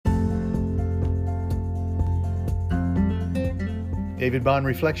David Bond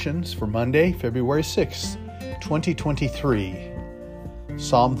Reflections for Monday, February 6th, 2023.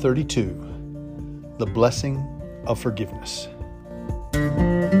 Psalm 32, the blessing of forgiveness.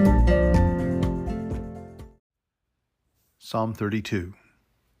 Psalm 32.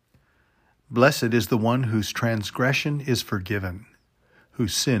 Blessed is the one whose transgression is forgiven,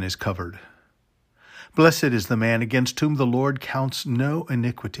 whose sin is covered. Blessed is the man against whom the Lord counts no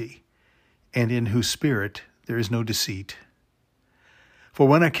iniquity, and in whose spirit there is no deceit. For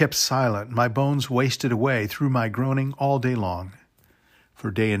when I kept silent, my bones wasted away through my groaning all day long.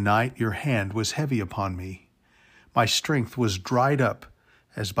 For day and night your hand was heavy upon me. My strength was dried up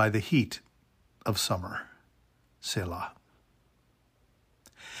as by the heat of summer. Selah.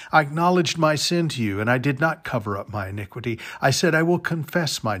 I acknowledged my sin to you, and I did not cover up my iniquity. I said, I will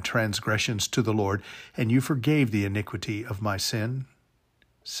confess my transgressions to the Lord, and you forgave the iniquity of my sin.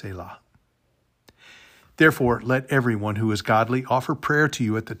 Selah. Therefore, let everyone who is godly offer prayer to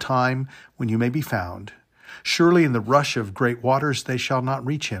you at the time when you may be found. Surely in the rush of great waters they shall not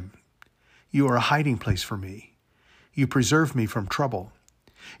reach him. You are a hiding place for me. You preserve me from trouble.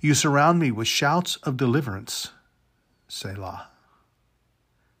 You surround me with shouts of deliverance. Selah.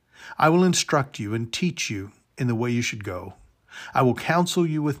 I will instruct you and teach you in the way you should go. I will counsel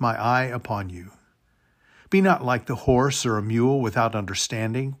you with my eye upon you. Be not like the horse or a mule without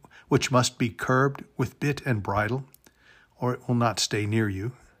understanding, which must be curbed with bit and bridle, or it will not stay near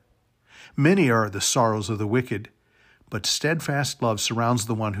you. Many are the sorrows of the wicked, but steadfast love surrounds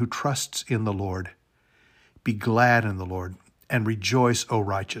the one who trusts in the Lord. Be glad in the Lord, and rejoice, O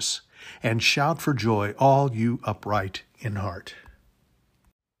righteous, and shout for joy, all you upright in heart.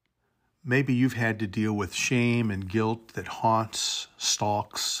 Maybe you've had to deal with shame and guilt that haunts,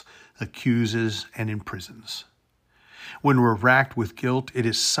 stalks, accuses, and imprisons. When we're racked with guilt, it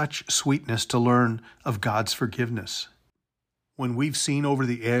is such sweetness to learn of God's forgiveness. When we've seen over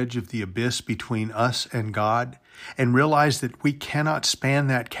the edge of the abyss between us and God and realize that we cannot span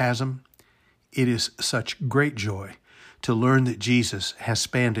that chasm, it is such great joy to learn that Jesus has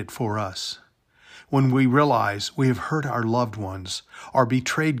spanned it for us. When we realize we have hurt our loved ones, or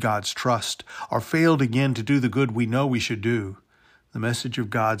betrayed God's trust, or failed again to do the good we know we should do, the message of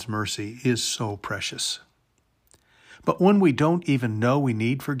God's mercy is so precious. But when we don't even know we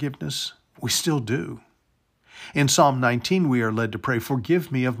need forgiveness, we still do. In Psalm 19, we are led to pray,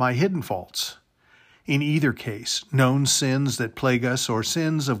 "Forgive me of my hidden faults." In either case, known sins that plague us or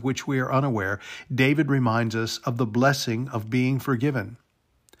sins of which we are unaware, David reminds us of the blessing of being forgiven.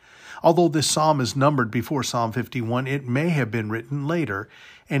 Although this psalm is numbered before Psalm 51, it may have been written later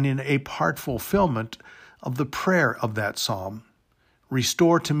and in a part fulfillment of the prayer of that psalm.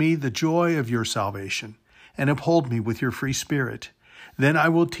 Restore to me the joy of your salvation, and uphold me with your free spirit. Then I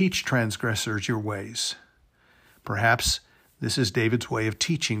will teach transgressors your ways. Perhaps this is David's way of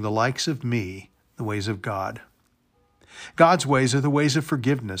teaching the likes of me the ways of God. God's ways are the ways of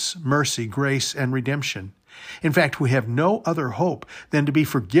forgiveness, mercy, grace, and redemption. In fact, we have no other hope than to be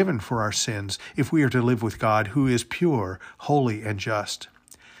forgiven for our sins if we are to live with God, who is pure, holy, and just.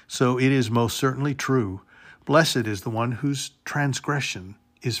 So it is most certainly true. Blessed is the one whose transgression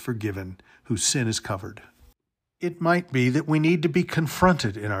is forgiven, whose sin is covered. It might be that we need to be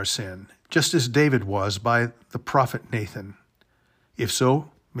confronted in our sin, just as David was by the prophet Nathan. If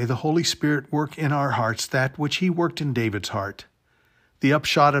so, may the Holy Spirit work in our hearts that which he worked in David's heart. The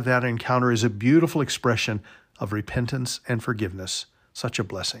upshot of that encounter is a beautiful expression of repentance and forgiveness, such a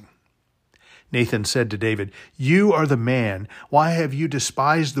blessing. Nathan said to David, "You are the man. Why have you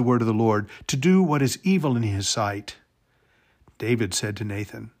despised the word of the Lord to do what is evil in his sight?" David said to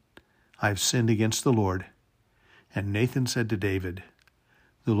Nathan, "I have sinned against the Lord." And Nathan said to David,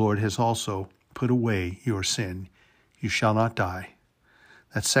 "The Lord has also put away your sin. You shall not die."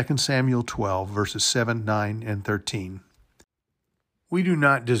 That's 2 Samuel 12, verses 7, 9, and 13. We do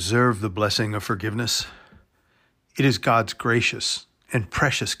not deserve the blessing of forgiveness. It is God's gracious and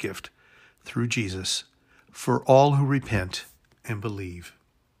precious gift through Jesus for all who repent and believe.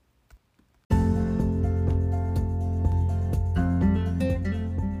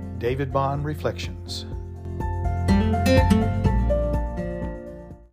 David Bond Reflections.